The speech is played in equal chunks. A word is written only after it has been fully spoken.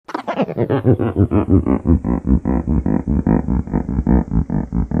Well,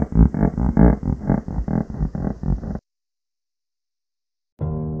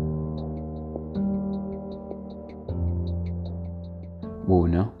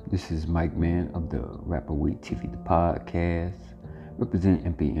 now, this is Mike Man of the Rapper Week TV, the podcast,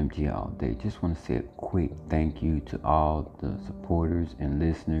 representing MPMG all day. Just want to say a quick thank you to all the supporters and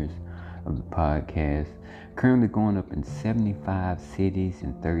listeners of the podcast. Currently going up in 75 cities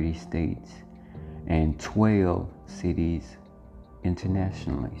in 30 states and 12 cities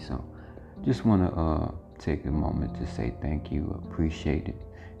internationally. So just want to take a moment to say thank you, appreciate it,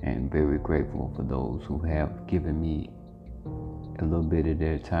 and very grateful for those who have given me a little bit of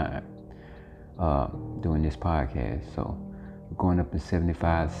their time doing this podcast. So we're going up in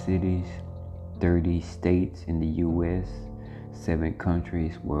 75 cities, 30 states in the US, 7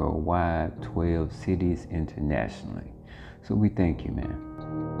 countries worldwide, 12 cities internationally. So we thank you, man.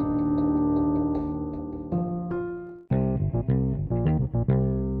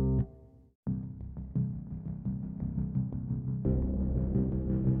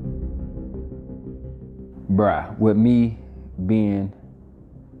 Bruh, with me being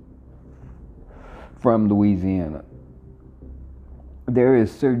from Louisiana, there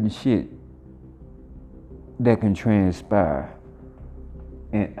is certain shit that can transpire,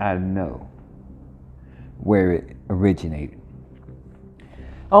 and I know where it originated.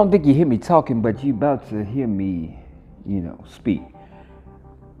 I don't think you hear me talking, but you about to hear me, speak.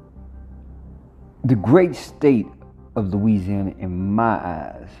 The great state of Louisiana, in my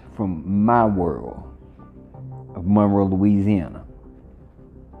eyes, from my world of MONROE, Louisiana,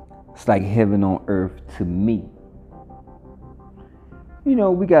 it's like heaven on earth to me.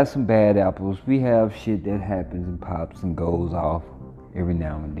 We got some bad apples. We have shit that happens and pops and goes off every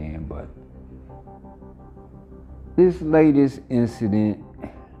now and then, but this latest incident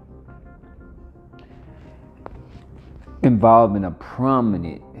involving a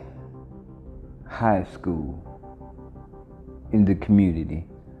prominent high school in the community,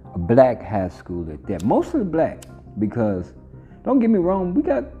 a black high school at that, mostly black, because don't get me wrong,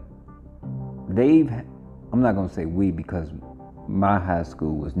 I'm not gonna say we, because my high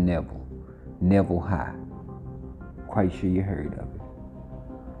school was Neville High. Quite sure you heard of it.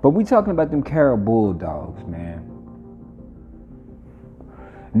 But we talking about them CARROLL Bulldogs, man.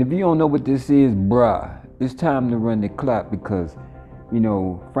 And if you don't know what this is, bruh, it's time to run the clock, because,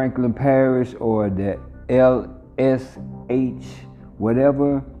 Franklin Parish or the LSH,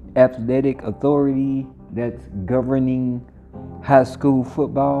 whatever athletic authority that's governing high school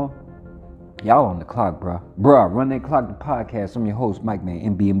football, y'all on the clock, bruh. Bruh, run that clock, the podcast. I'm your host, Mike Man,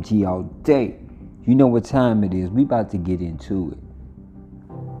 MBMG all day. You know what time it is. We about to get into it.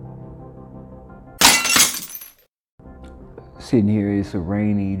 Sitting here, it's a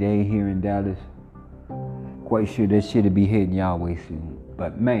rainy day here in Dallas. Quite sure that shit'll be hitting y'all way soon.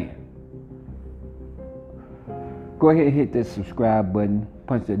 But man, go ahead and hit that subscribe button.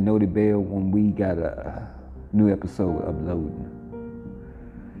 Punch that noti bell when we got a new episode uploading.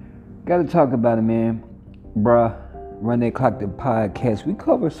 Gotta talk about it, man. Bruh, run that clock, the podcast. We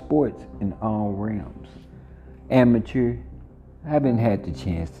cover sports in all realms. Amateur. I haven't had the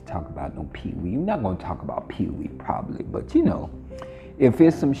chance to talk about no Pee Wee. I'm not gonna talk about Pee Wee probably, but if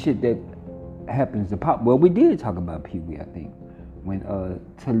it's some shit that happens to pop, well, we did talk about Pee Wee, I think, when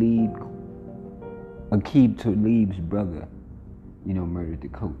Aqib Talib's brother, murdered the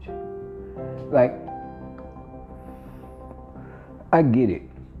coach. Like, I get it.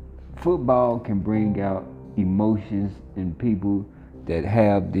 Football can bring out emotions in people that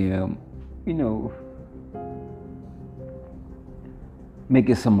have them,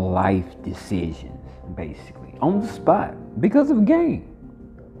 making some life decisions, basically, on the spot, because of a game.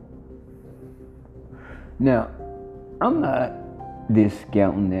 Now, I'm not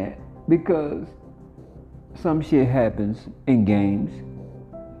discounting that, because some shit happens in games.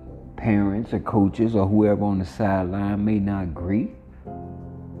 Parents or coaches or whoever on the sideline may not agree.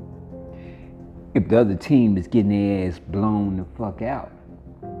 If the other team is getting their ass blown the fuck out,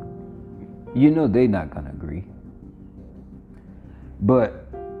 they're not gonna agree. But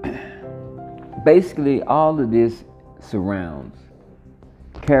basically, all of this surrounds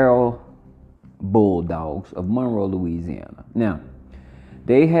CARROLL Bulldogs of MONROE, Louisiana. Now,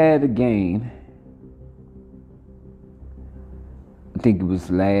 they had a game, I think it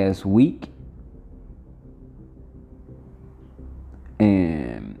was last week,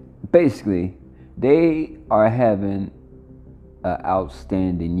 and basically, they are having an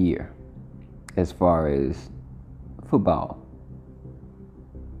outstanding year as far as football.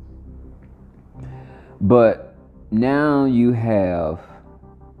 But now you have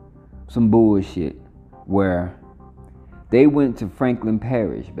some bullshit where they went to Franklin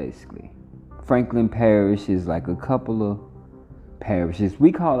Parish, basically. Franklin Parish is like a couple of parishes.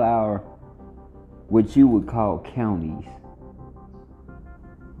 We call our, what you would call counties,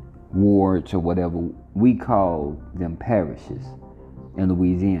 wards or whatever, we call them parishes in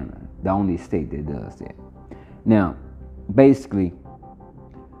Louisiana, the only state that does that. Now, basically,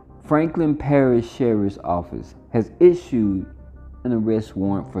 Franklin Parish Sheriff's Office has issued an arrest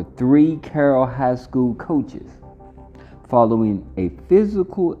warrant for 3 CARROLL High School coaches following a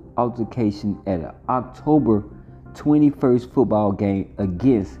physical altercation at an October 21st football game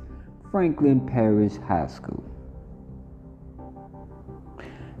against Franklin Parish High School.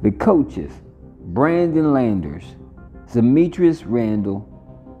 The coaches, Brandon Landers, Demetrius Randall,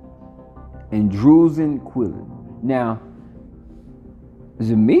 and Drusen Quillen. Now,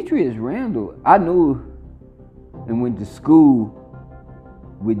 Demetrius Randall, I knew and went to school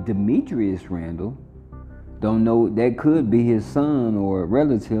with Demetrius Randall. Don't know, that could be his son or a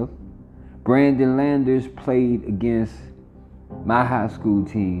relative. Brandon Landers played against my high school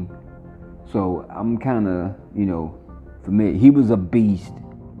team, so I'm kind of, familiar. He was a beast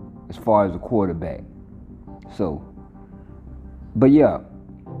as far as a quarterback. So, but yeah,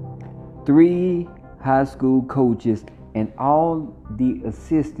 3 high school coaches and all the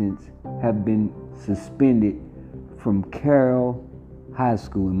assistants have been suspended from CARROLL High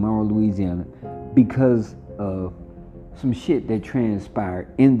School in MONROE, Louisiana, because of some shit that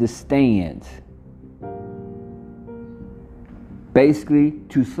transpired in the stands. Basically,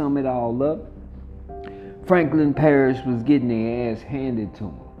 to sum it all up, Franklin Parish was getting their ass handed to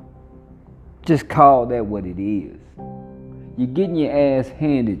them. Just call that what it is. You're getting your ass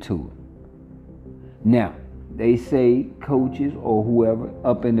handed to them. Now, they say coaches or whoever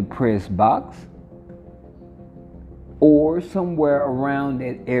up in the press box or somewhere around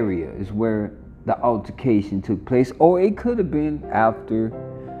that area is where the altercation took place, or it could have been after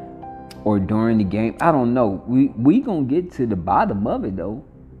or during the game. I don't know. We gonna get to the bottom of it though,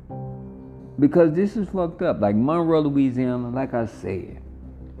 because this is fucked up. Like MONROE, Louisiana, like I said,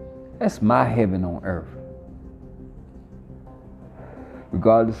 that's my heaven on earth.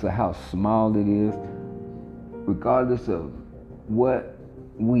 Regardless of how small it is, regardless of what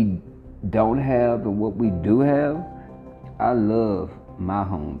we don't have and what we do have, I love my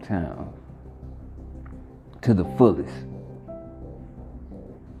hometown to the fullest.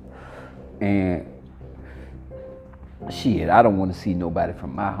 And shit, I don't want to see nobody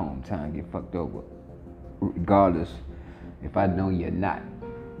from my hometown get fucked over, regardless if I know you or not,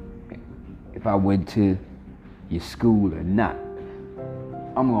 if I went to your school or not.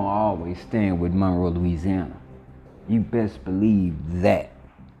 I'm gonna always stand with MONROE, Louisiana. You best believe that.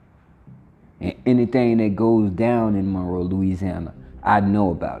 And anything that goes down in MONROE, Louisiana, I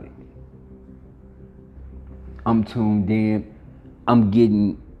know about it. I'm tuned in. I'm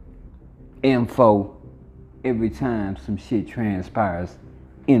getting info every time some shit transpires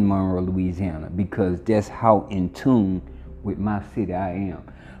in MONROE, Louisiana, because that's how in tune with my city I am.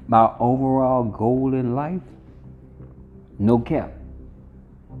 My overall goal in life, no cap.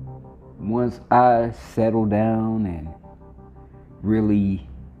 Once I settle down and really,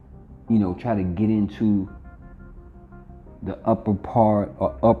 try to get into the upper part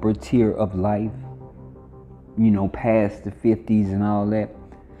or upper tier of life, past the 50s and all that,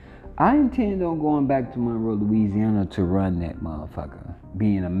 I intend on going back to MONROE, Louisiana to run that motherfucker.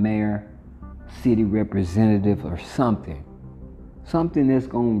 Being a mayor, city representative or something. Something that's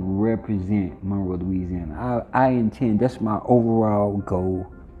going to represent MONROE, Louisiana. I intend, that's my overall goal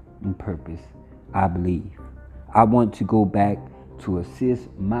and purpose, I believe. I want to go back to assist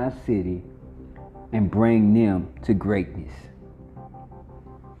my city and bring them to greatness.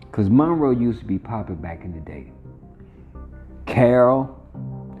 Because MONROE used to be popping back in the day. CARROLL,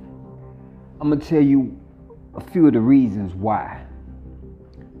 I'm going to tell you a few of the reasons why.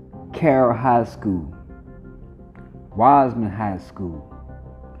 CARROLL High School, Wiseman High School,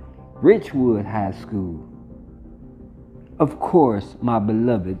 Richwood High School, of course, my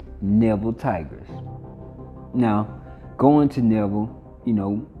beloved Neville Tigers. Now, going to Neville,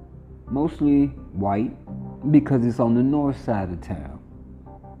 mostly white because it's on the north side of town.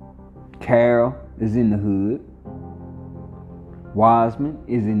 CARROLL is in the hood. Wiseman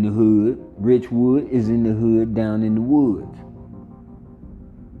is in the hood. Richwood is in the hood down in the woods.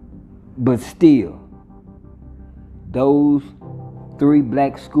 But still, those 3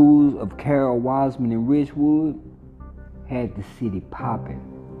 black schools of CARROLL, Wiseman, and Richwood had the city popping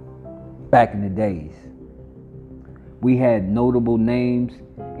back in the days. We had notable names,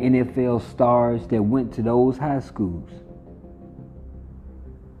 NFL stars that went to those high schools.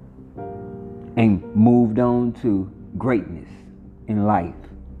 and moved on to greatness in life.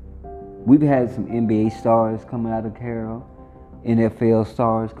 We've had some NBA stars come out of Carroll, NFL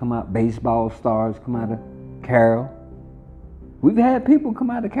stars come out, baseball stars come out of Carroll. We've had people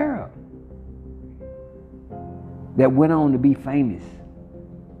come out of Carroll that went on to be famous.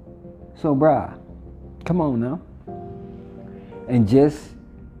 So, bruh, come on now. And just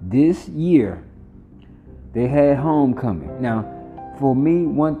this year, they had homecoming. Now, for me,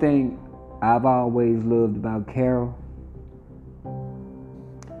 one thing I've always loved about Carroll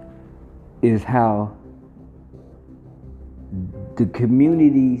is how the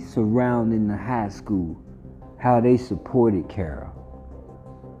community surrounding the high school, how they supported Carroll.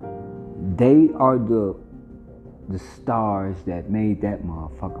 They are the stars that made that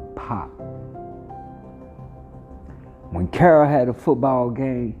motherfucker pop. When Carroll had a football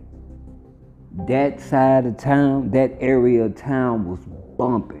game, that side of town, that area of town was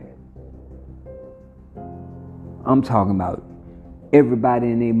bumping. I'm talking about everybody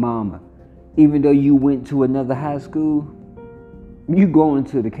and their mama. Even though you went to another high school, you going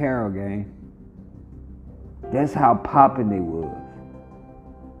to the Carroll game. That's how popping they was.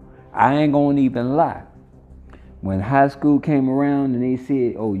 I ain't gonna even lie. When high school came around and they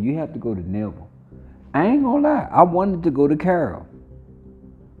said, oh, you have to go to Neville, I ain't gonna lie, I wanted to go to Carroll.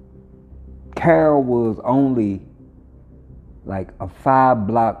 Carroll was only like a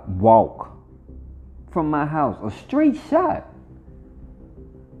 5-block walk from my house, a straight shot.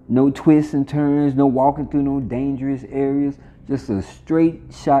 No twists and turns, no walking through no dangerous areas, just a straight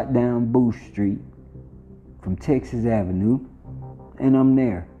shot down Booth Street from Texas Avenue, and I'm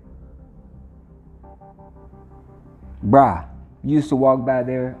there. Bruh, used to walk by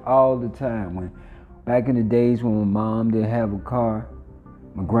there all the time. When back in the days when my mom didn't have a car,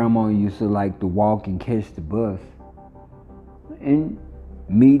 my grandma used to like to walk and catch the bus. And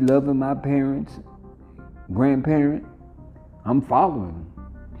me loving my parents, grandparent, I'm following them.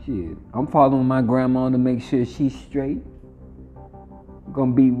 Shit, I'm following my grandma to make sure she's straight.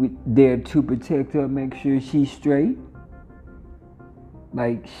 Gonna be there to protect her, make sure she's straight.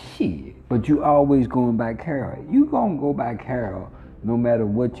 Like, shit. But you always going by Carroll. You gonna go by Carroll no matter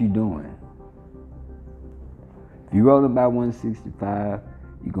what you doing. If you rolling by 165,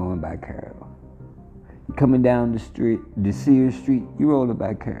 you going by Carroll. You coming down the street, the Sears Street, you rolling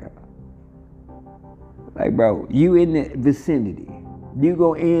by Carroll. Like, bro, you in the vicinity. You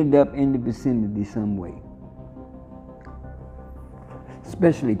gonna end up in the vicinity some way.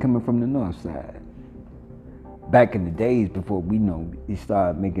 Especially coming from the north side. Back in the days before we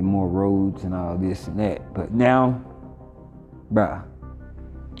started making more roads and all this and that. But now, bruh,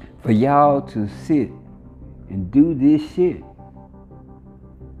 for y'all to sit and do this shit,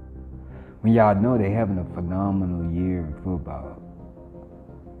 when y'all know they having a phenomenal year in football.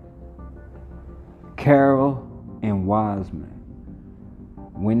 Carroll and Wiseman,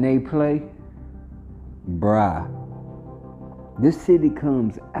 when they play, bruh, this city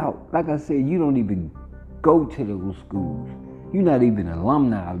comes out. Like I said, you don't even go to those schools. You're not even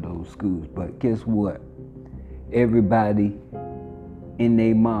alumni of those schools. But guess what? Everybody and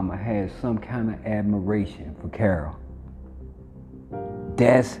their mama has some kind of admiration for Carroll.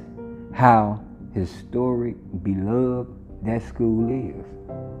 That's how historic, beloved that school is.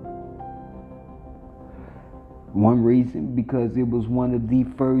 One reason, because it was one of the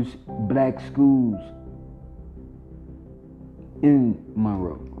first black schools in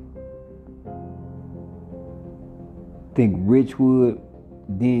MONROE. Think Richwood,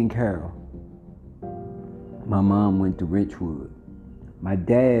 then Carroll. My mom went to Richwood. My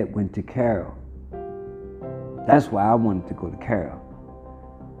dad went to Carroll. That's why I wanted to go to Carroll.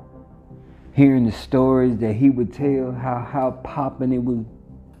 Hearing the stories that he would tell, how popping it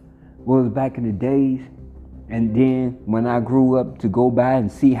was back in the days. And then when I grew up to go by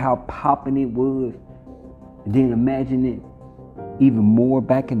and see how popping it was, and then imagine it even more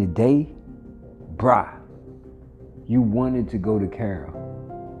back in the day, bruh, you wanted to go to Carroll.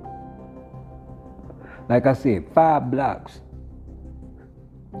 Like I said, 5 blocks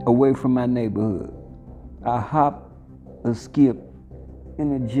away from my neighborhood. I hop, a skip,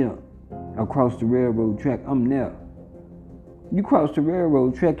 and a jump across the railroad track. I'm there. You cross the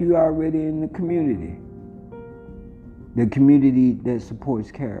railroad track, you already in the community. The community that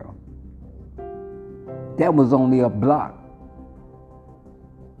supports Carroll. That was only a block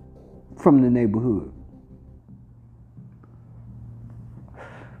from the neighborhood.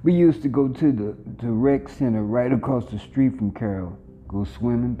 We used to go to the rec center right across the street from Carroll. Go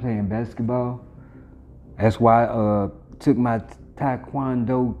swimming, playing basketball. That's why I took my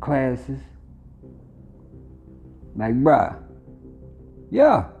taekwondo classes. Like, bruh,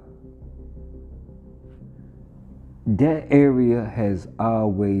 yeah. that area has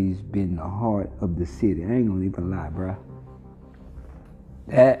always been the heart of the city. I ain't gonna even lie, bruh.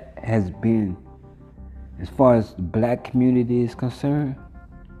 That has been, as far as the black community is concerned,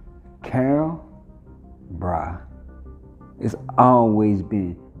 Carroll, bruh, it's always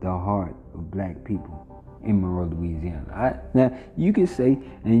been the heart of black people in Monroe, Louisiana. Now, you can say,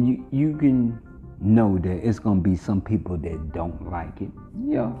 and you can know that it's gonna be some people that don't like it.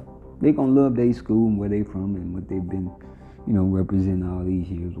 Yeah, they gonna love their school and where they from and what they've been, representing all these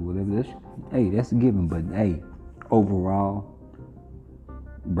years or whatever. That's a given. But hey, overall,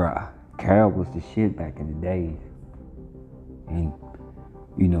 bruh, Carroll was the shit back in the days. And,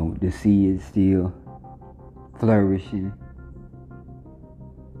 to see it still flourishing.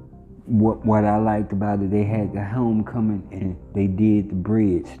 What I liked about it, they had the homecoming and they did the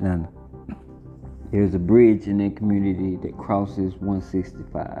bridge. Now, there's a bridge in that community that crosses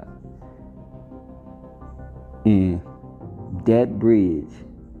 165. And that bridge,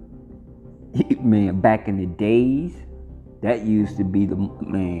 man, back in the days, that used to be the,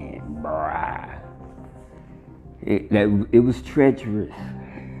 man, bruh. It was treacherous.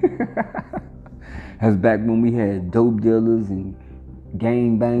 That's back when we had dope dealers and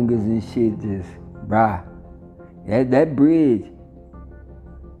gang bangers and shit, just, bruh. That bridge,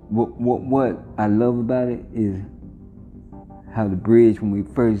 what I love about it is how the bridge, when we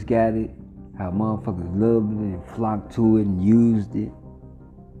first got it, how motherfuckers loved it and flocked to it and used it.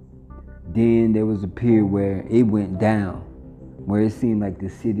 Then there was a period where it went down, where it seemed like the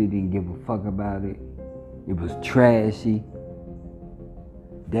city didn't give a fuck about it. It was trashy.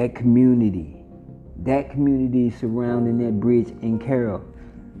 That community surrounding that bridge in Carroll,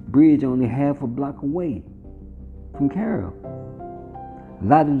 bridge only half a block away from Carroll. A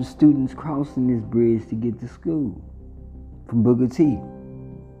lot of the students crossing this bridge to get to school from Booker T,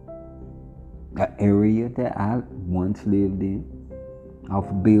 an area that I once lived in, off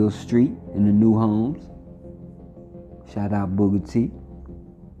of Bill Street in the new homes. Shout out Booker T.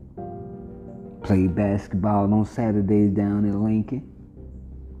 Played basketball on Saturdays down in Lincoln.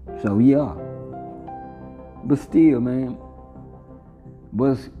 So yeah. But still, man,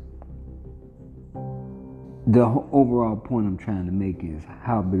 the overall point I'm trying to make is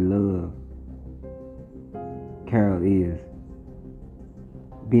how beloved Carroll is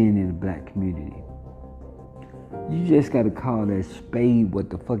being in the black community. You just gotta call that spade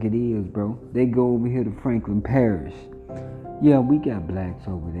what the fuck it is, bro. They go over here to Franklin Parish. Yeah, we got blacks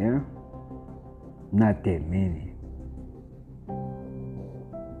over there. Not that many.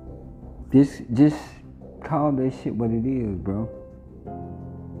 Just call that shit what it is, bro.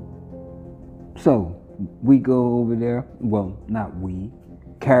 So, we go over there. Well, not we.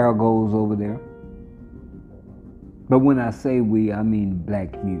 Carroll goes over there. But when I say we, I mean the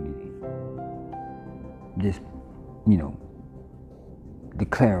black community. Just, to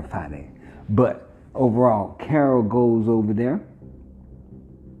clarify that. But overall, Carroll goes over there,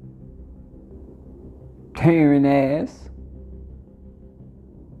 tearing ass,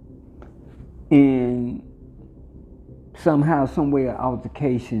 and somehow, some way, an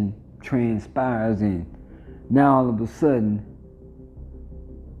altercation transpires, and now all of a sudden,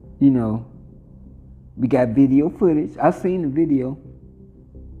 we got video footage. I seen the video.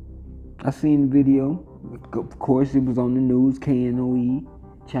 Of course, it was on the news, KNOE,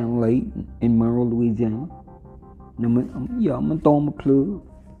 Channel 8 in Monroe, Louisiana. I'm gonna throw them a plug.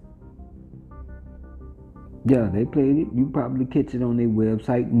 Yeah, they played it. You probably catch it on their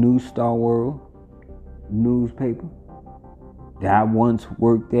website, News Star World newspaper. That I once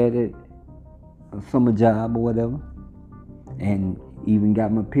worked at it, a summer job or whatever, and even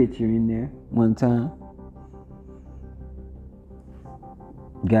got my picture in there one time.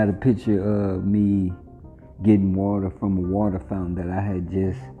 Got a picture of me getting water from a water fountain that I had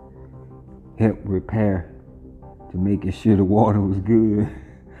just helped repair to making sure the water was good.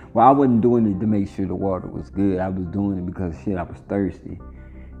 Well, I wasn't doing it to make sure the water was good. I was doing it because I was thirsty.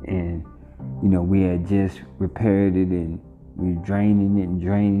 And, we had just repaired it and we were draining it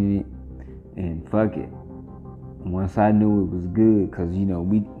and fuck it. Once I knew it was good, because,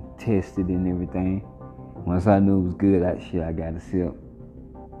 we tested and everything. Once I knew it was good, I got a sip.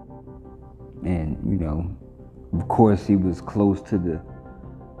 And, of course, he was close to the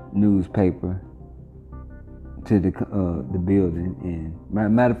newspaper, to the building. And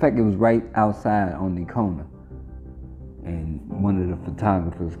matter of fact, it was right outside on the corner. And one of the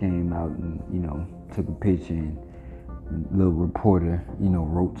photographers came out and, took a picture, and the little reporter,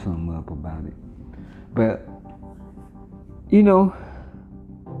 wrote something up about it. But,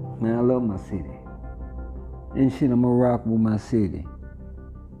 man, I love my city. And shit, I'm gonna rock with my city.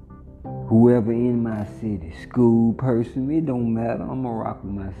 whoever in my city, school person, it don't matter. I'm gonna rock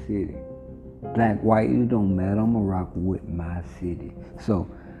with my city. Black, white, it don't matter. I'm gonna rock with my city. So,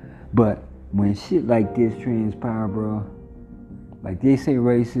 but when shit like this transpire, bro, like they say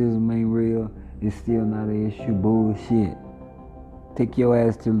racism ain't real, it's still not an issue. Bullshit. Take your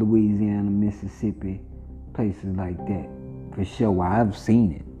ass to Louisiana, Mississippi, places like that. For sure, I've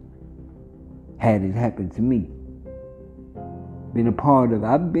seen it. Had it happen to me. Been a part of it.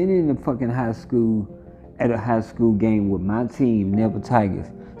 I've been in a fucking high school, at a high school game with my team, Never Tigers.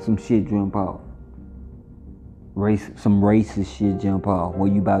 Some shit jump off. Some racist shit jump off.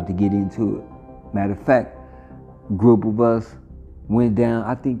 Well, you about to get into it. Matter of fact, a group of us went down,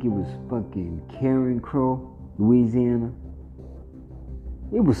 I think it was fucking Karen Crow, Louisiana.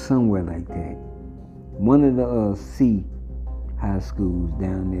 It was somewhere like that. One of the C high schools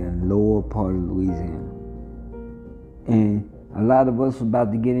down there in the lower part of Louisiana. And a lot of us was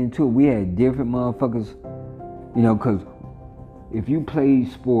about to get into it. We had different motherfuckers, you know, because if you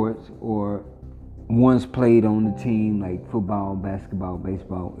played sports or once played on the team, like football, basketball,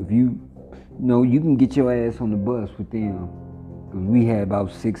 baseball, if you know, you can get your ass on the bus with them. Because we had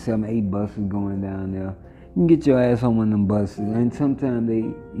about 6, 7, 8 buses going down there. You can get your ass on one of them buses. And sometimes they,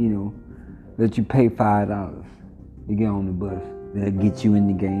 you know, let you pay $5 to get on the bus. That'll get you in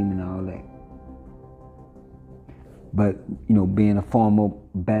the game and all that. But, you know, being a former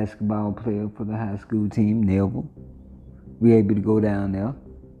basketball player for the high school team, Neville, we able to go down there.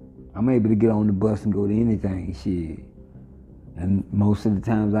 I'm able to get on the bus and go to anything, shit. And most of the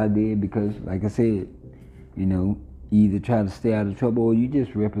times I did because, like I said, you know, you either try to stay out of trouble or you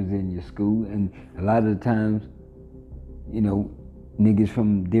just represent your school. And a lot of the times, you know, niggas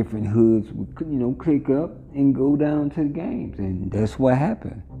from different hoods would, you know, click up and go down to the games. And that's what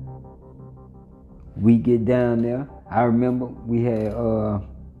happened. We get down there. I remember we had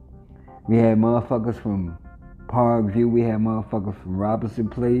motherfuckers from Parkview. We had motherfuckers from Robinson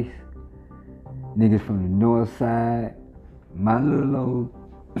Place. Niggas from the north side. My little old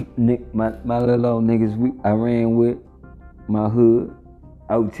niggas I ran with. My hood.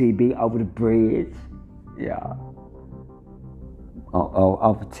 OTB over the bridge. Yeah.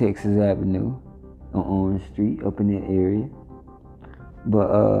 Off of Texas Avenue. On Orange Street. Up in that area. But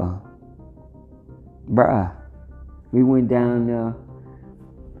bruh, we went down there,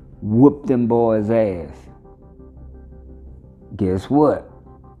 whooped them boys' ass. Guess what?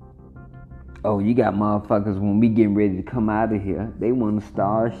 Oh, you got motherfuckers when we getting ready to come out of here, they want to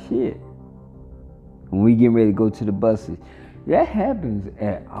start shit. When we getting ready to go to the buses. That happens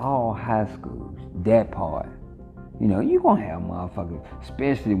at all high schools, that part. You know, you gonna have motherfuckers,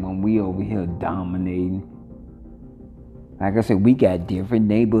 especially when we over here dominating. Like I said, we got different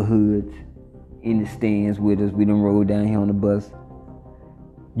neighborhoods in the stands with us. We done roll down here on the bus.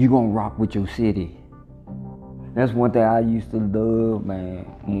 You gonna rock with your city. That's one thing I used to love, man,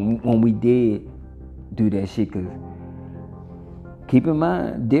 when we did do that shit. Cause keep in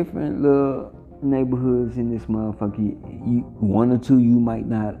mind, different little neighborhoods in this motherfucker, you, one or two you might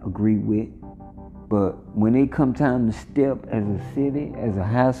not agree with. But when it come time to step as a city, as a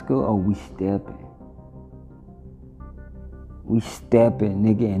high school, oh, we stepping. We stepping,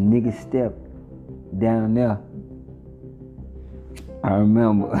 nigga, and niggas step down there. I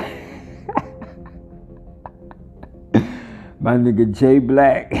remember my nigga Jay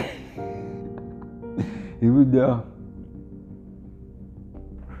Black, he was there.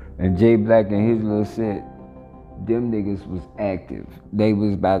 And Jay Black and his little set, them niggas was active. They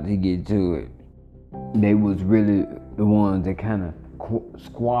was about to get to it. They was really the ones that kind of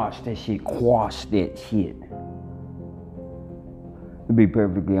squashed that shit, quashed that shit. To be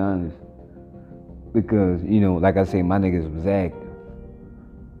perfectly honest. Because, you know, like I said, my niggas was active.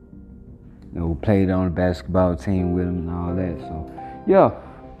 You know, played on the basketball team with them and all that, so, yeah.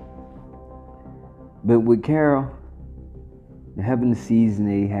 But with Carroll, having the season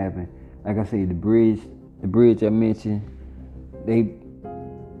they having, like I say, the bridge I mentioned, they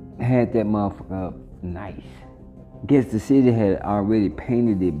had that motherfucker up nice. Guess the city had already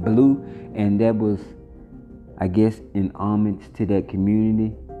painted it blue, and that was, I guess, in homage to that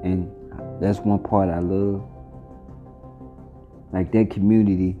community, and that's one part I love. Like, that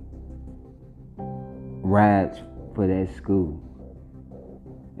community rides for that school.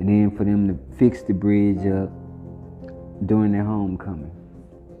 And then for them to fix the bridge up during their homecoming.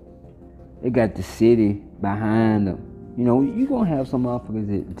 They got the city behind them. You know, you gonna have some motherfuckers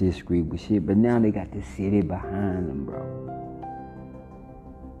that disagree with shit, but now they got the city behind them, bro.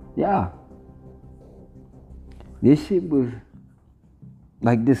 Yeah. This shit was,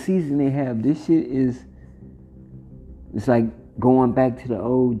 like, the season they have, this shit is, it's like Going back to the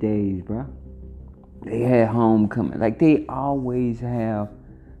old days, bro. They had homecoming. Like, they always have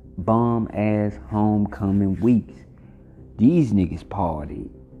bomb-ass homecoming weeks. These niggas party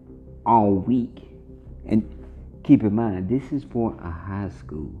all week. And keep in mind, this is for a high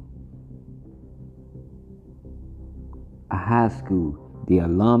school. A high school. The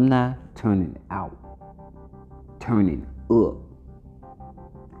alumni turning out. Turning up.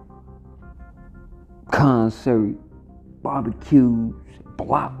 Concert, barbecues,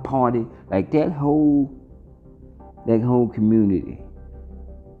 block party. Like, that whole community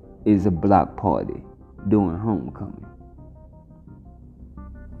is a block party during homecoming.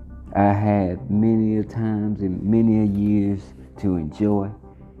 I had many a times and many a years to enjoy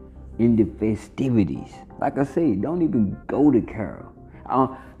in the festivities. Like I say, don't even go to Carroll.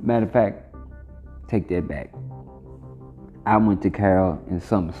 Matter of fact, take that back. I went to Carroll in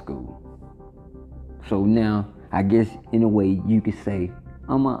summer school. So now, I guess in a way you could say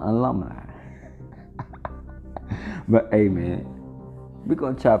I'm an alumni. But hey, man, we're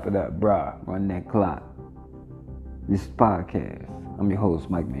gonna chop it up, brah. Run that clock. This is podcast. I'm your host,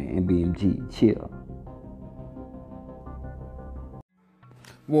 Mike Man, MBMG. Chill.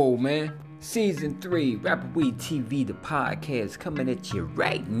 Whoa, man. Season 3, Rapper Weed TV, the podcast, coming at you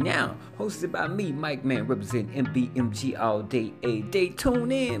right now. Hosted by me, Mike Man, representing MBMG all day, a day.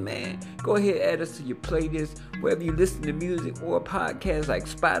 Tune in, man. Go ahead, add us to your playlist, wherever you listen to music or podcasts like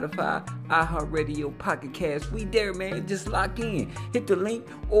Spotify, iHeartRadio, Pocket Cast. We there, man. Just lock in. Hit the link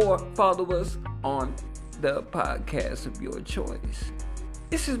or follow us on the podcast of your choice.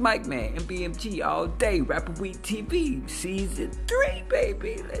 This is Mike Man, MBMG all day, Rapper Week TV, Season 3,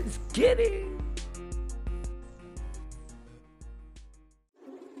 baby. Let's get it.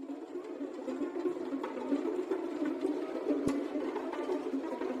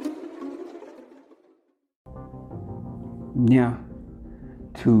 Now,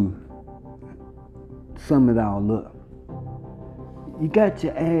 to sum it all up, you got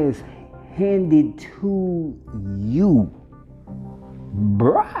your ass handed to you.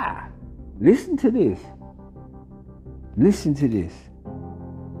 Bruh, listen to this. Listen to this.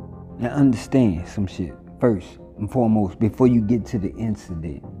 And understand some shit first and foremost before you get to the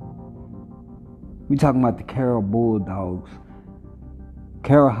incident. We talking about the CARROLL Bulldogs,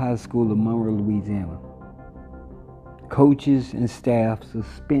 CARROLL High School of MONROE, Louisiana. Coaches and staff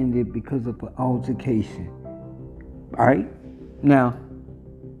suspended because of an altercation. All right? Now,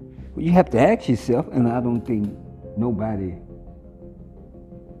 you have to ask yourself, and I don't think nobody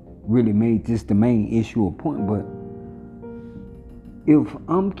really made this the main issue or point, but if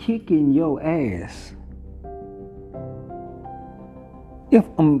I'm kicking your ass, if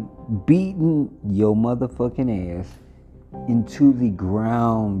I'm beating your motherfucking ass into the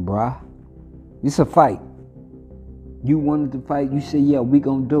ground, bruh, it's a fight. You wanted to fight, you say, yeah, we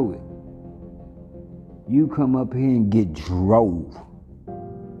gonna do it. You come up here and get drove.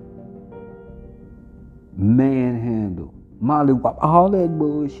 Manhandle. Molly wop, all that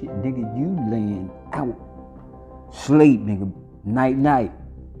bullshit, nigga, you laying out. Sleep, nigga, night.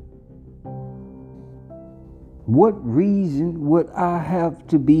 What reason would I have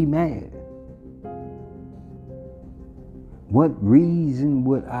to be mad? What reason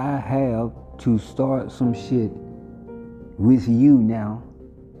would I have to start some shit with you now,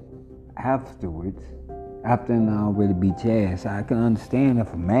 afterwards, after I already beat your ass? I can understand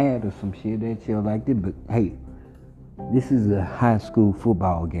if I'm mad or some shit that you like that, but hey, this is a high school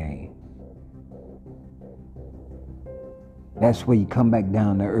football game. That's where you come back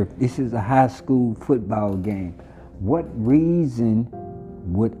down to earth. This is a high school football game. What reason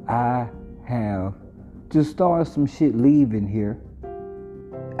would I have to start some shit leaving here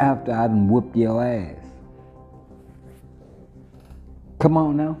after I done whooped your ass? Come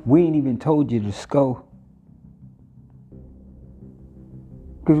on now. We ain't even told you to score.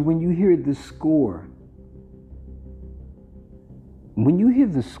 Because when you hear the score,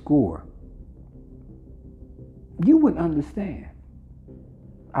 you would understand.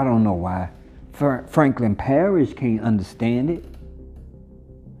 I don't know why Franklin Parish can't understand it.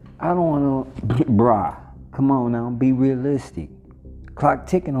 I don't want to, bruh, come on now, be realistic. Clock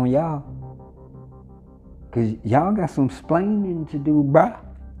ticking on y'all. Because y'all got some splaining to do, bruh.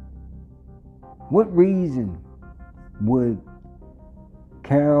 What reason would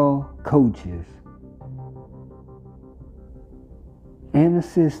CARROLL coaches and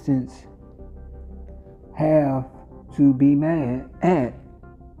assistants have to be mad at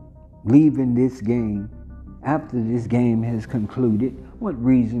leaving this game after this game has concluded? What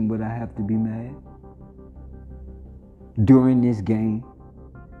reason would I have to be mad during this game?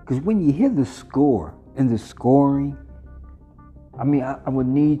 Because when you hear the score and the scoring, I mean, I would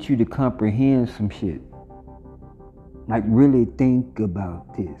need you to comprehend some shit. Like, really think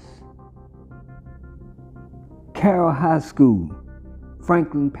about this. CARROLL High School,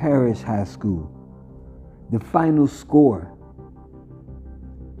 Franklin Parish High School. The final score,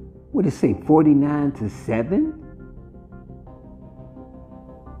 what did it say, 49-7?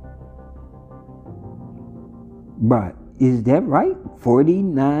 Right, is that right?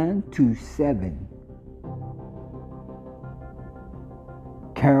 49-7.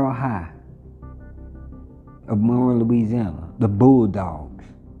 CARROLL High of MONROE, Louisiana, the Bulldogs.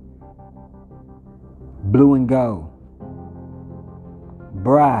 Blue and gold.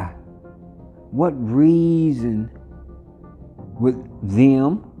 Bruh, what reason would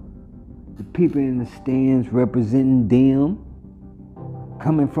them, the people in the stands representing them,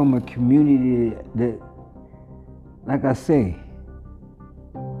 coming from a community that, like I say,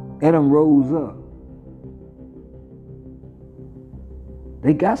 they done rose up.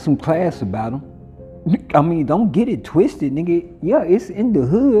 They got some class about them. I mean, don't get it twisted, nigga. Yeah, it's in the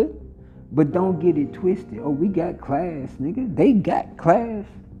hood, but don't get it twisted. Oh, we got class, nigga. They got class.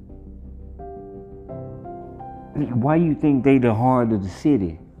 Why you think they the heart of the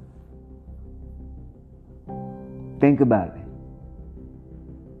city? Think about it.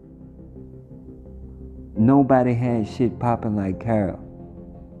 Nobody had shit popping like CARROLL.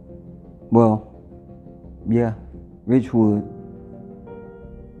 Well, yeah, Richwood.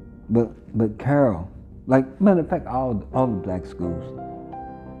 But CARROLL, like, matter of fact, all the black schools,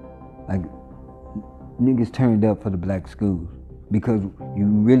 like, niggas turned up for the black schools because you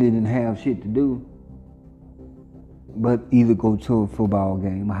really didn't have shit to do but either go to a football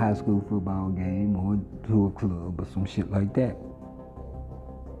game, a high school football game, or to a club or some shit like that.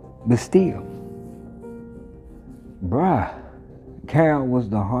 But still, bruh, CARROLL was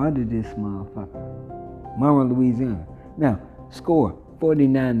the heart of this motherfucker. MONROE, Louisiana. Now, score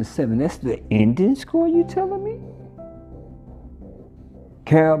 49-7. That's the ending score, you telling me?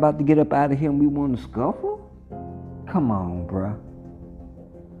 CARROLL about to get up out of here and we want to scuffle? Come on, bruh.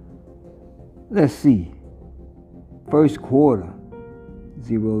 Let's see. First quarter,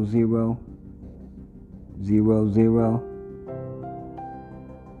 0-0, 0-0.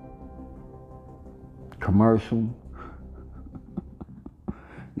 Commercial.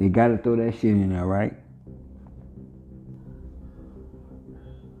 They gotta throw that shit in there, right?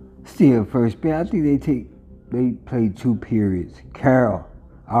 Still first period. I think they played 2 periods. CARROLL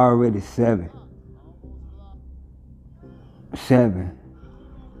already 7.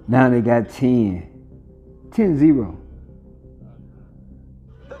 Now they got 10. 10-0.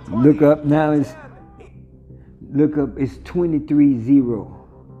 Look up now. It's 23-0.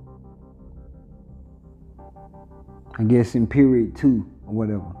 I guess in period 2 or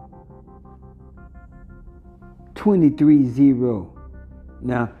whatever. 23-0.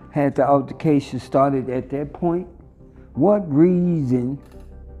 Now, had the altercation started at that point? What reason?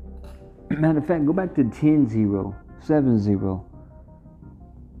 Matter of fact, go back to 10-0, 7-0.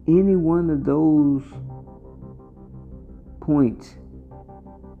 Any one of those points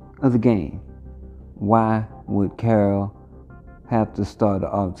of the game, why would CARROLL have to start an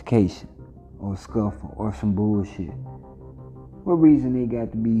altercation or a scuffle or some bullshit? What reason they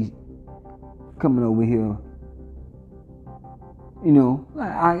got to be coming over here? You know,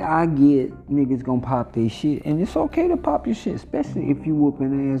 I get niggas gonna pop their shit, and it's okay to pop your shit, especially if you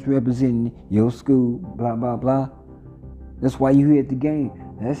whooping ass representing your school, blah, blah, blah. That's why you here at the game.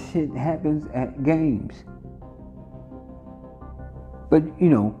 That shit happens at games. But, you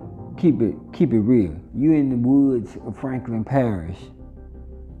know, keep it real. You in the woods of Franklin Parish.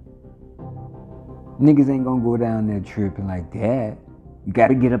 Niggas ain't gonna go down there tripping like that. You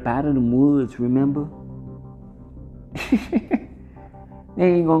gotta get up out of the woods, remember? They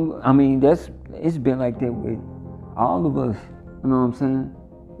ain't gonna, I mean, it's been like that with all of us, you know what I'm saying?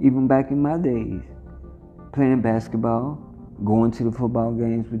 Even back in my days, playing basketball, going to the football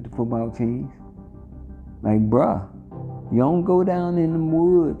games with the football teams. Like, bruh, you don't go down in the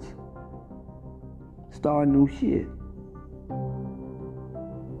woods, start new shit.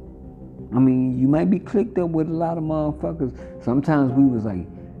 I mean, you might be clicked up with a lot of motherfuckers. Sometimes we was like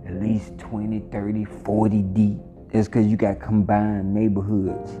at least 20, 30, 40 deep. It's because you got combined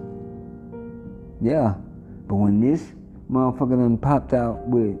neighborhoods. Yeah, but when this motherfucker done popped out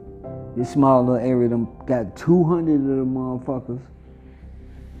with this small little area, done got 200 of them motherfuckers.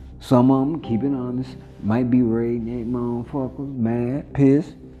 Some of them, keep it honest, might be redneck motherfuckers, mad,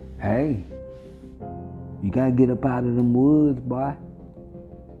 pissed. Hey, you gotta get up out of them woods, boy.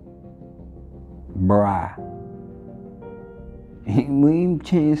 Bruh. We ain't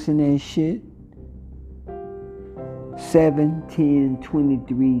chancing that shit.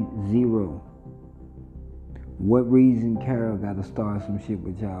 7-10-23-0. What reason Carroll gotta start some shit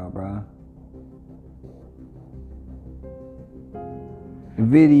with y'all, bro? The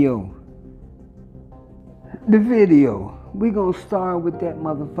video. We gonna start with that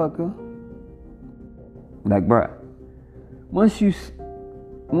motherfucker. Like, bruh, once you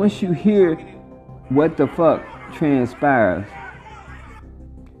hear what the fuck transpires,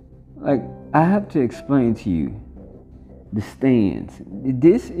 like, I have to explain to you the stands.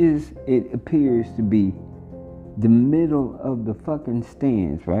 It appears to be the middle of the fucking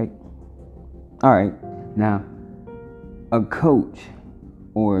stands, right? All right, now, a coach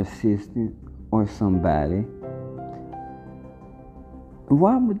or assistant or somebody,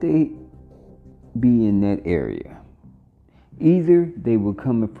 why would they be in that area? Either they were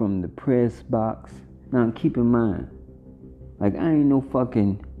coming from the press box. Now keep in mind, like, I ain't no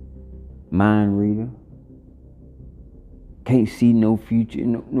fucking mind reader. Can't see no future,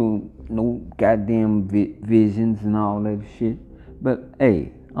 no goddamn visions and all that shit. But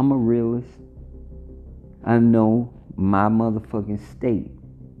hey, I'm a realist. I know my motherfucking state.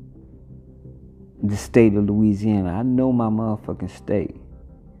 The state of Louisiana. I know my motherfucking state.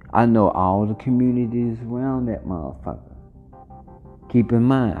 I know all the communities around that motherfucker. Keep in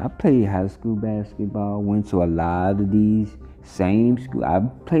mind, I played high school basketball, went to a lot of these same schools. I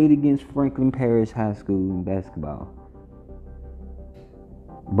played against Franklin Parish High School in basketball.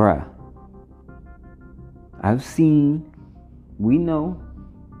 Bruh, I've seen, we know,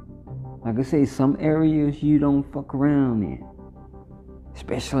 like I say, some areas you don't fuck around in.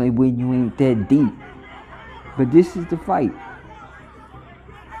 Especially when you ain't that deep. But this is the fight.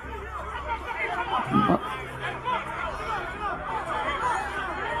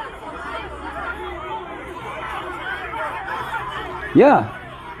 Yeah.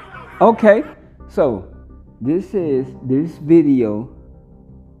 Okay. So this video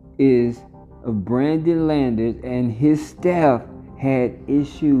is of Brandon Landers, and his staff had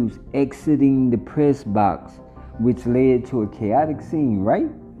issues exiting the press box, which led to a chaotic scene, right?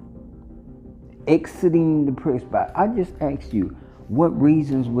 Exiting the press box. I just asked you, what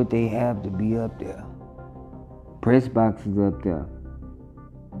reasons would they have to be up there? Press box is up there.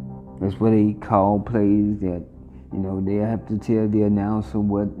 That's what they call plays that, they have to tell the announcer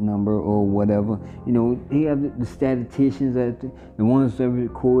what number or whatever. They have the statisticians, the ones that are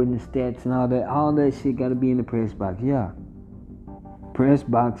recording the stats and all that. All that shit got to be in the press box. Yeah. Press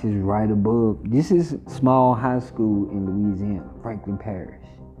box is right above. This is small high school in Louisiana, Franklin Parish.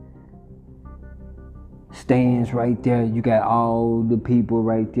 Stands right there. You got all the people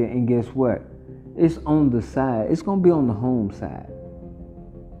right there. And guess what? It's on the side. It's going to be on the home side.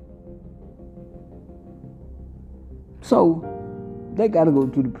 So, they got to go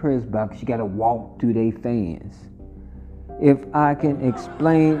through the press box. You got to walk through their fans. If I can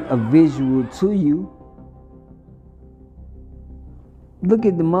explain a visual to you, look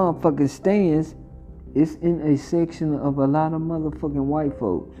at the motherfucking stands. It's in a section of a lot of motherfucking white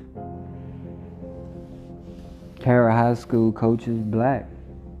folks. Carroll High School coaches black.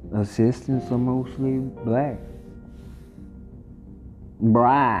 Assistants are mostly black.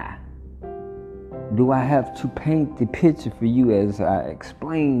 Bruh. Do I have to paint the picture for you as I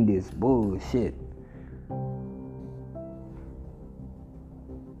explain this bullshit?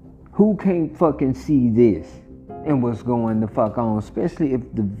 Who can't fucking see this and what's going the fuck on? Especially if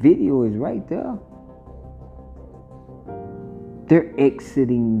the video is right there. They're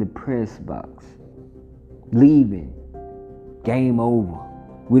exiting the press box. Leaving. Game over.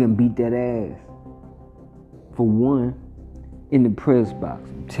 We done beat that ass. For one, in the press box.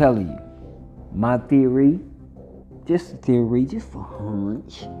 I'm telling you. My theory, just a theory, just for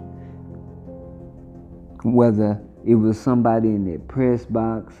hunch. Whether it was somebody in their press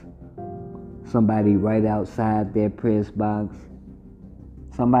box, somebody right outside their press box,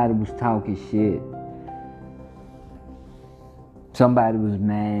 somebody was talking shit, somebody was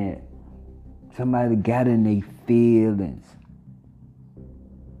mad, somebody got in their feelings.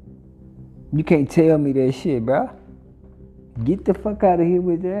 You can't tell me that shit, bro. Get the fuck out of here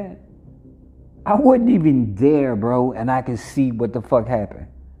with that. I wasn't even there, bro, and I could see what the fuck happened.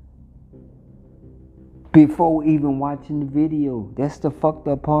 Before even watching the video. That's the fucked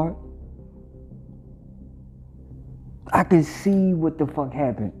up part. I could see what the fuck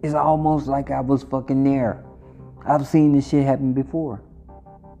happened. It's almost like I was fucking there. I've seen this shit happen before.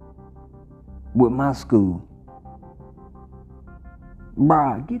 With my school.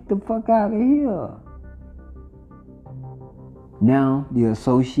 Bruh, get the fuck out of here. Now, the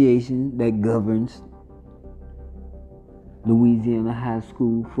association that governs Louisiana high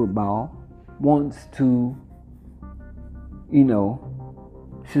school football wants to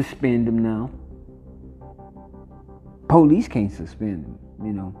suspend them now. Police can't suspend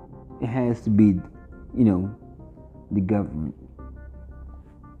them, It has to be, the government,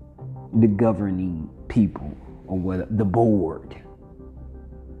 the governing people, or what, the board.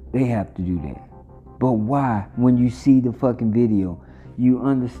 They have to do that. But why? When you see the fucking video, you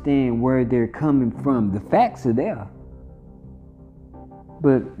understand where they're coming from. The facts are there.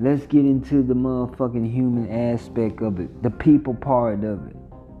 But let's get into the motherfucking human aspect of it. The people part of it.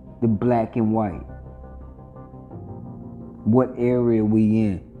 The black and white. What area we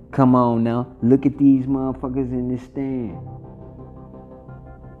in? Come on now. Look at these motherfuckers in this stand.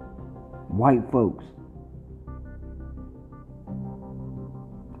 White folks.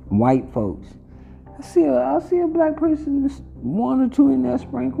 White folks. I see a black person, one or two in that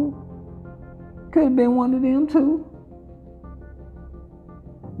sprinkle. Could have been one of them too.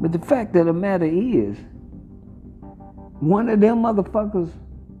 But the fact of the matter is, one of them motherfuckers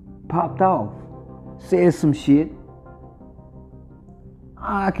popped off, said some shit.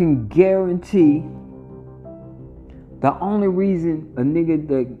 I can guarantee the only reason a nigga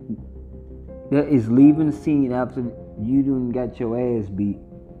that is leaving the scene after you done got your ass beat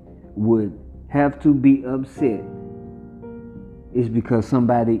would have to be upset is because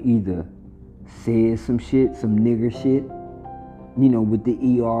somebody either said some shit, some nigger shit, with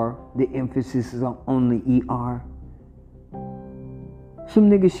the ER, the emphasis is on the ER. Some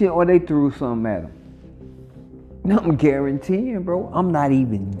nigga shit, or they threw something at him. I'm guaranteeing, bro, I'm not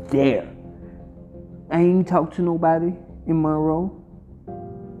even there. I ain't talked to nobody in MONROE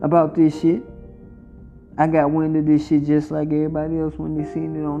about this shit. I got wind of this shit just like everybody else when they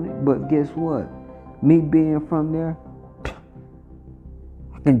seen it on it. But guess what? Me being from there,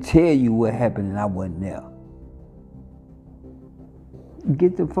 I can tell you what happened and I wasn't there.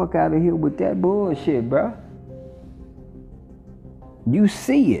 Get the fuck out of here with that bullshit, bro. You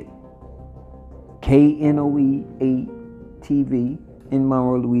see it. KNOE 8 TV in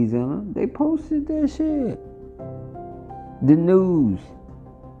MONROE, Louisiana. They posted that shit. The news.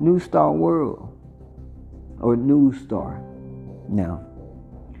 News Star World. Or News Star. Now,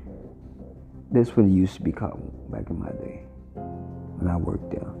 that's what it used to be called back in my day when I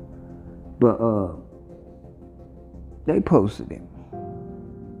worked there. But they posted it.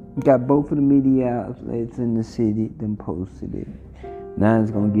 Got both of the media outlets in the city, then posted it. Now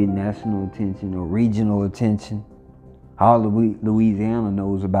it's gonna get national attention or regional attention. All of Louisiana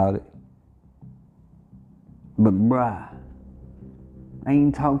knows about it. But bruh, I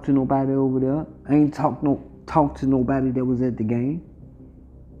ain't talked to nobody over there. I ain't talked to nobody that was at the game.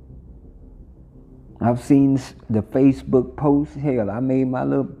 I've seen the Facebook post. Hell, I made my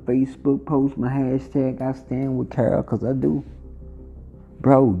little Facebook post, my hashtag, I stand with Carroll, because I do.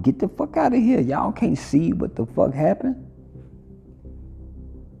 Bro, get the fuck out of here. Y'all can't see what the fuck happened.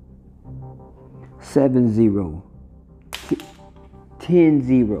 7-0.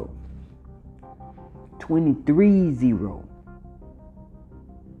 10-0. 23-0.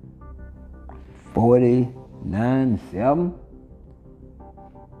 49-7.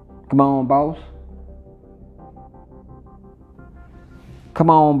 Come on, boss.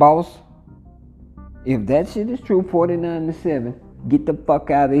 Come on, boss. If that shit is true, 49-7, get the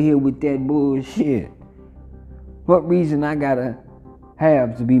fuck out of here with that bullshit. What reason I gotta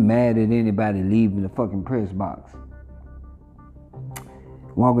have to be mad at anybody leaving the fucking press box?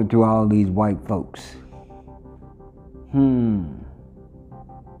 Walking through all these white folks.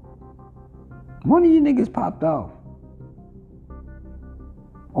 One of you niggas popped off.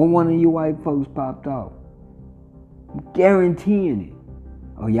 Or one of you white folks popped off. I'm guaranteeing it.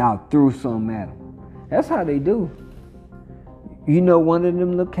 Or y'all threw something at them. That's how they do. One of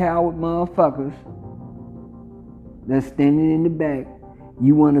them little coward motherfuckers that's standing in the back,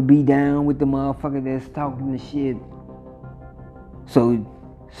 you want to be down with the motherfucker that's talking the shit so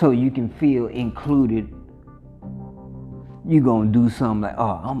you can feel included. You gonna do something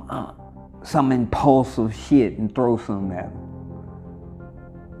like, some impulsive shit and throw something at them.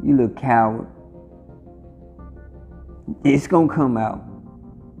 You little coward. It's gonna come out.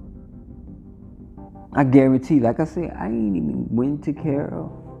 I guarantee, like I said, I ain't even went to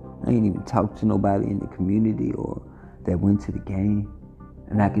Carroll. I ain't even talked to nobody in the community or that went to the game.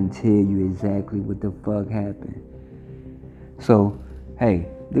 And I can tell you exactly what the fuck happened. So, hey,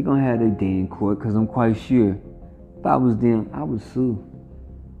 they're gonna have their day in court, because I'm quite sure if I was them, I would sue.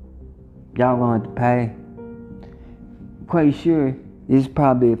 Y'all gonna have to pay. Quite sure this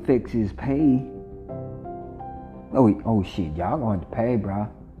probably affects his pay. Oh shit, y'all gonna have to pay, bro.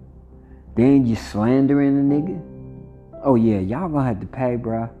 Then you slandering a nigga. Oh yeah, y'all gonna have to pay,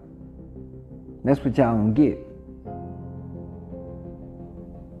 bro. That's what y'all gonna get.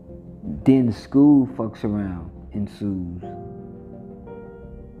 Then the school fucks around and sues.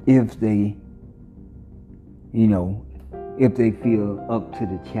 If they, if they feel up to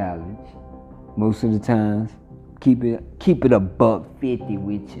the challenge. Most of the times, keep it $150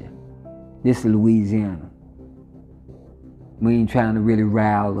 with you. This is Louisiana. We ain't trying to really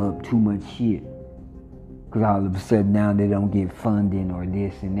rile up too much shit. Cause all of a sudden now they don't get funding or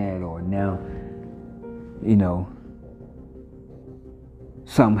this and that, or now,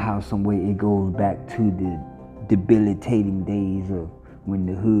 somehow, some way it goes back to the debilitating days of when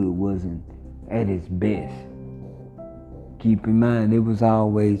the hood wasn't at its best. Keep in mind, it was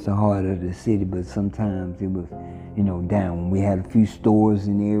always the heart of the city, but sometimes it was, down. When we had a few stores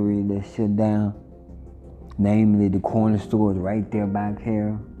in the area that shut down, namely the corner stores right there back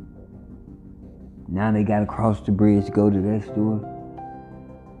here. Now they gotta cross the bridge to go to that store.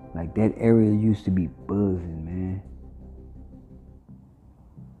 Like, that area used to be buzzing, man.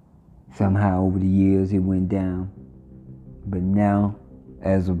 Somehow over the years it went down. But now,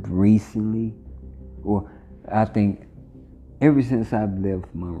 as of recently, or I think ever since I've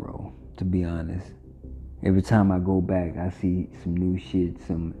left MONROE, to be honest, every time I go back, I see some new shit,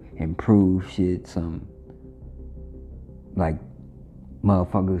 some improved shit, some, like,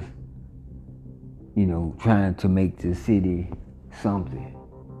 motherfuckers, trying to make the city something.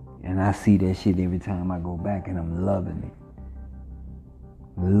 And I see that shit every time I go back, and I'm loving it.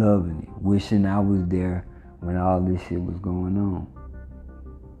 Loving it. Wishing I was there when all this shit was going on,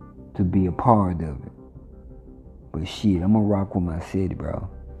 to be a part of it. But shit, I'm gonna rock with my city, bro.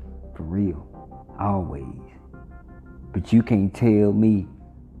 For real. Always. But you can't tell me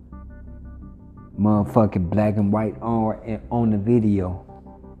motherfucking black and white on the video.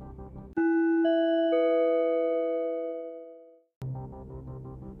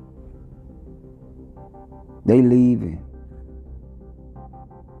 They leaving.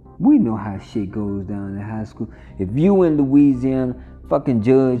 We know how shit goes down in high school. If you in Louisiana, fucking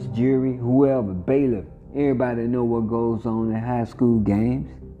judge, jury, whoever, bailiff, everybody know what goes on in high school games.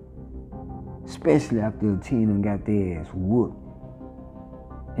 Especially after a team done got their ass whooped.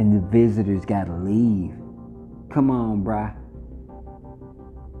 And the visitors gotta leave. Come on, bruh.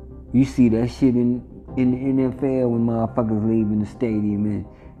 You see that shit in the NFL when motherfuckers leaving the stadium and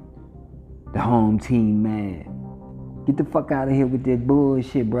the home team mad. Get the fuck out of here with that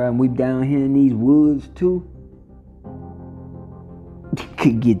bullshit, bro. And we down here in these woods too.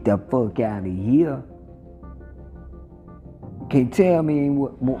 Could get the fuck out of here. Can't tell me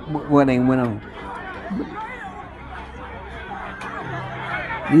what ain't went on.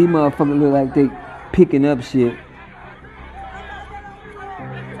 These motherfuckers look like they picking up shit.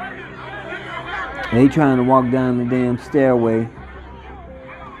 They trying to walk down the damn stairway.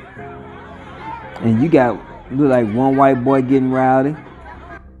 And you got, look like one white boy getting rowdy.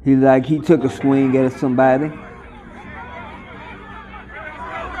 He took a swing at somebody.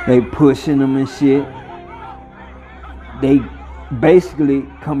 They pushing them and shit. They basically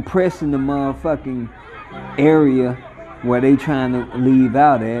compressing the motherfucking area where they trying to leave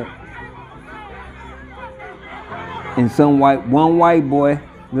out at. And one white boy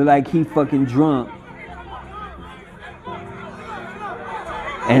look like he fucking drunk.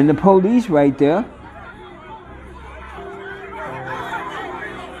 And the police right there.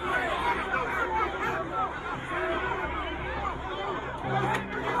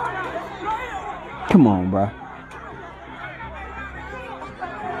 Come on, bro.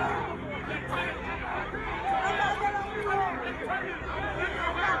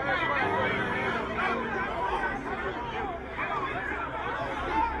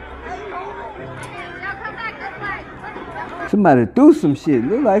 Somebody threw some shit,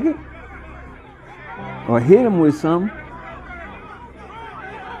 look like it. Or hit him with something.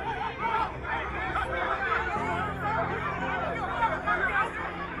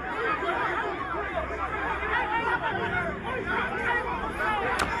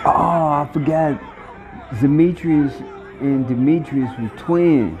 Oh, I forgot. Demetrius and Demetrius were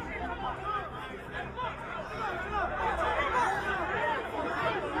twins.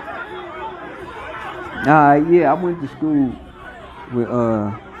 Yeah, I went to school with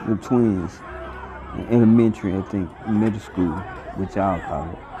the twins. In elementary, I think. Middle school, which y'all call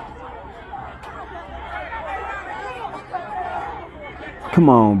it. Come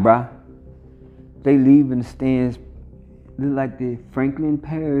on, bruh. They leaving the stands. Look like the Franklin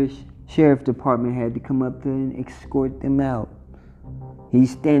Parish Sheriff Department had to come up there and escort them out.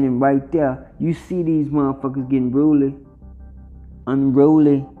 He's standing right there. You see these motherfuckers getting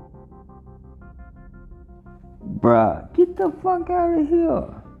unruly. Bruh, get the fuck out of here.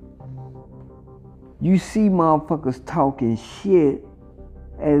 You see motherfuckers talking shit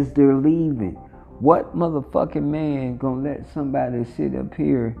as they're leaving. What motherfucking man gonna let somebody sit up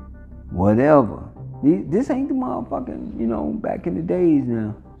here, whatever? This ain't the motherfucking, back in the days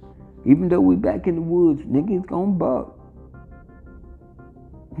now. Even though we back in the woods, niggas gonna buck.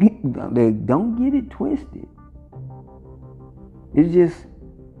 They don't get it twisted. It's just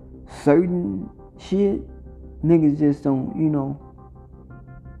certain shit niggas just don't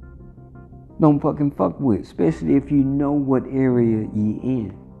fucking fuck with. Especially if you know what area you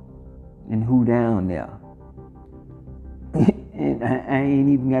in and who down there. And I ain't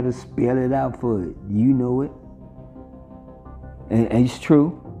even gotta spell it out for it. You know it. And it's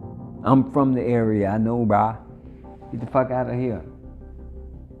true. I'm from the area. I know, bro. Get the fuck out of here.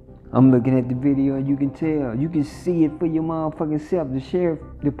 I'm looking at the video and you can tell. You can see it for your motherfucking self. The sheriff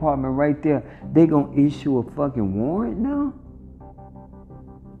department right there. They gonna issue a fucking warrant now?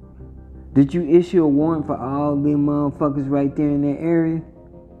 Did you issue a warrant for all them motherfuckers right there in that area?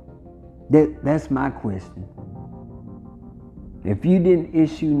 That's my question. If you didn't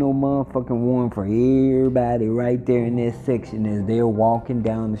issue no motherfucking warrant for everybody right there in that section as they're walking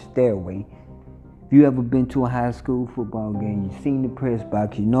down the stairway, if you ever been to a high school football game, you've seen the press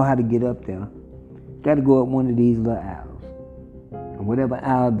box, you know how to get up there, you gotta go up one of these little aisles. And whatever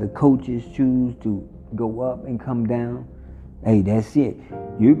aisle the coaches choose to go up and come down, hey, that's it.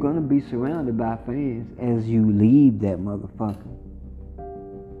 You're gonna be surrounded by fans as you leave that motherfucker.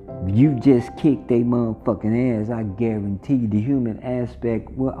 If you just kicked they motherfucking ass, I guarantee you the human aspect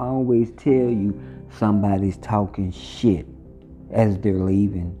will always tell you somebody's talking shit as they're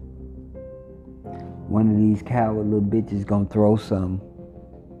leaving. One of these coward little bitches gonna throw something.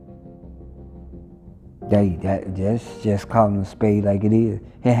 That's just calling a spade like it is.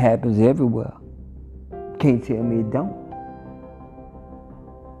 It happens everywhere. Can't tell me it don't.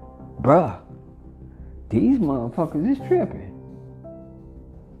 Bruh, these motherfuckers is tripping.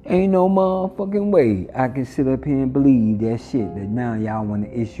 Ain't no motherfucking way I can sit up here and believe that shit that now y'all want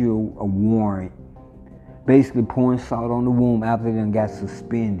to issue a warrant. Basically pouring salt on the wound after they done got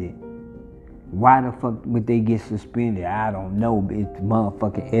suspended. Why the fuck would they get suspended? I don't know, but the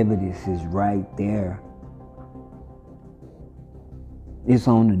motherfucking evidence is right there. It's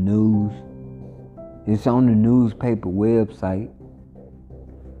on the news. It's on the newspaper website.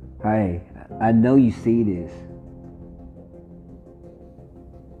 Hey, I know you see this.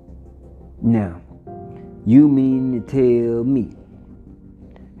 Now, you mean to tell me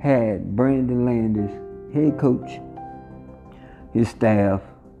had Brandon Landers, head coach, his staff,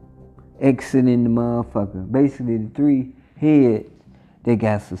 exiting the motherfucker, basically the three heads that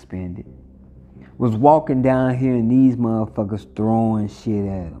got suspended, was walking down here and these motherfuckers throwing shit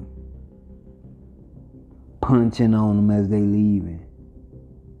at them, punching on them as they leaving.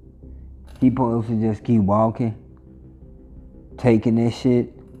 He supposed to just keep walking, taking that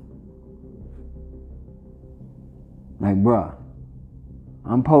shit. Like, bruh,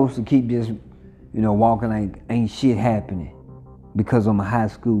 I'm supposed to keep just, walking like ain't shit happening because I'm a high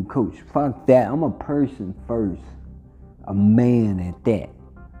school coach. Fuck that. I'm a person first. A man at that.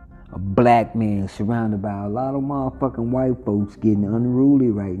 A black man surrounded by a lot of motherfucking white folks getting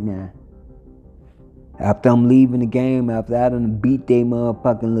unruly right now. After I'm leaving the game, after I done beat they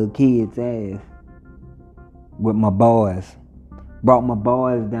motherfucking little kids' ass with my boys. Brought my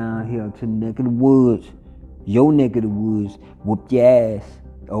boys down here to the neck of the woods. Your neck of the woods. Whooped your ass.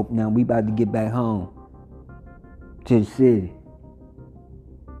 Oh, now we about to get back home. To the city.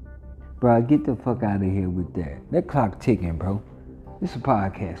 Bro, get the fuck out of here with that. That clock ticking, bro. This is a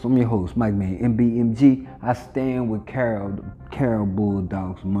podcast. I'm your host, Mike Man, MBMG. I stand with CARROLL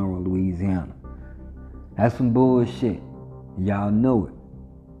Bulldogs, MONROE, Louisiana. That's some bullshit. Y'all know it.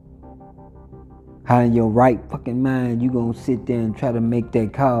 How in your right fucking mind you gonna sit there and try to make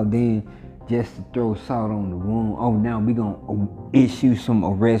that call, then just to throw salt on the wound? Oh, now we gonna issue some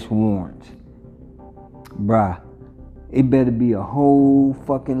arrest warrants. Bruh, it better be a whole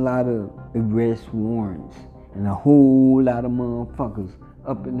fucking lot of arrest warrants and a whole lot of motherfuckers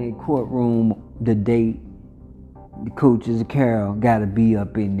up in their courtroom the day the coaches of Carroll gotta be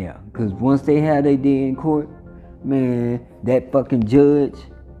up in there. Cause once they have their day in court, man, that fucking judge,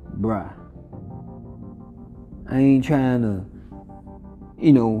 bruh, I ain't trying to,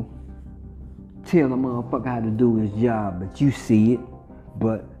 tell a motherfucker how to do his job, but you see it.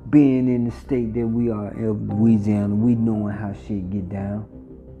 But being in the state that we are in Louisiana, we knowing how shit get down.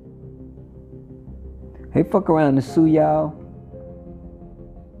 They fuck around and sue y'all?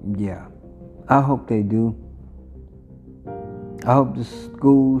 Yeah, I hope they do. I hope the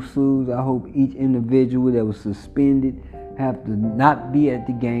school sues. I hope each individual that was suspended have to not be at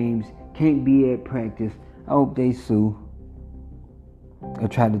the games, can't be at practice. I hope they sue. or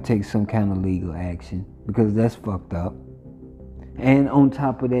try to take some kind of legal action, because that's fucked up. And on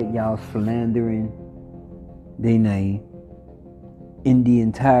top of that, y'all slandering their name in the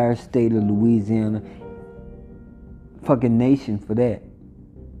entire state of Louisiana, fucking nation for that,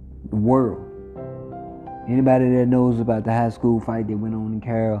 the world. Anybody that knows about the high school fight that went on in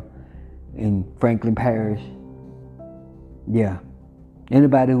Carroll, in Franklin Parish, yeah.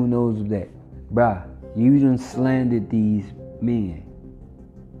 Anybody who knows of that, bruh, you done slandered these men.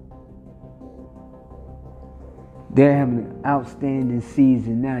 They're having an outstanding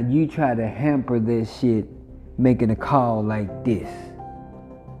season. Now you try to hamper this shit, making a call like this.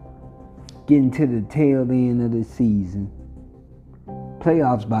 Getting to the tail end of the season.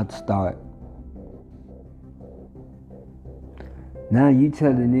 Playoffs about to start. Now you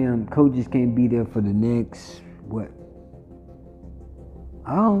telling them coaches can't be there for the next, what?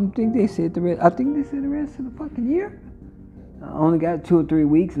 I don't think they said the rest. I think they said the rest of the fucking year. I only got 2 or 3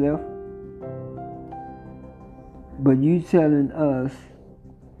 weeks left. But you telling us,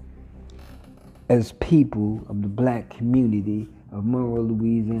 as people of the black community of MONROE,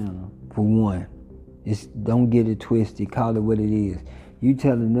 Louisiana, for one, don't get it twisted, call it what it is. You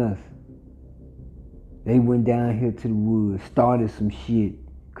telling us they went down here to the woods, started some shit,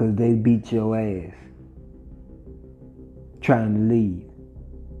 because they beat your ass trying to leave.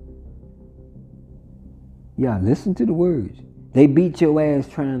 Yeah, listen to the words. They beat your ass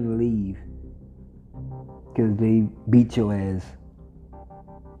trying to leave because they beat your ass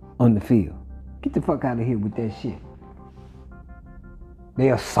on the field. Get the fuck out of here with that shit. They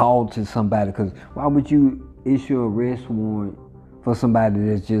assaulted somebody, because why would you issue an arrest warrant for somebody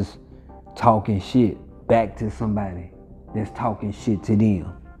that's just talking shit back to somebody that's talking shit to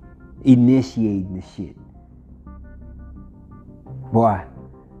them, initiating the shit? Boy,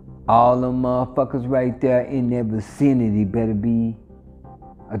 all them motherfuckers right there in their vicinity better be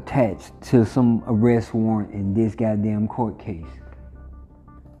attached to some arrest warrant in this goddamn court case.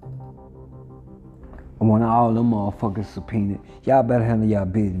 I want all them motherfuckers subpoenaed. Y'all better handle y'all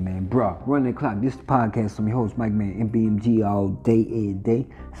business, man. Bruh, run that clock. This is the podcast. I'm your host, Mike Man, MBMG all day, every day.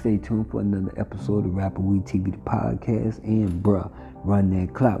 Stay tuned for another episode of Rapper Weed TV, the podcast. And bruh, run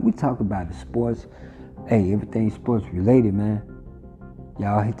that clock. We talk about the sports. Hey, everything sports related, man.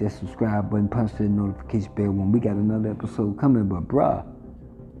 Y'all hit that subscribe button, punch that notification bell when we got another episode coming. But bruh,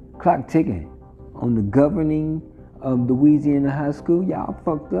 clock ticking on the governing of Louisiana high school. Y'all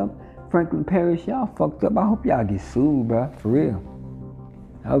fucked up. Franklin Parish, y'all fucked up. I hope y'all get sued, bruh. For real.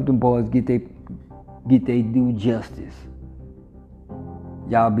 I hope them boys get they due justice.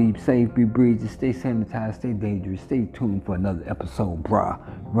 Y'all be safe, be breezy, stay sanitized, stay dangerous. Stay tuned for another episode, bruh.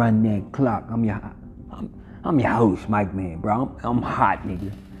 Run that clock. I'm your host, Mike Man, bro. I'm hot,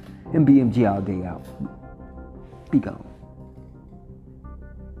 nigga. MBMG all day out. Be gone.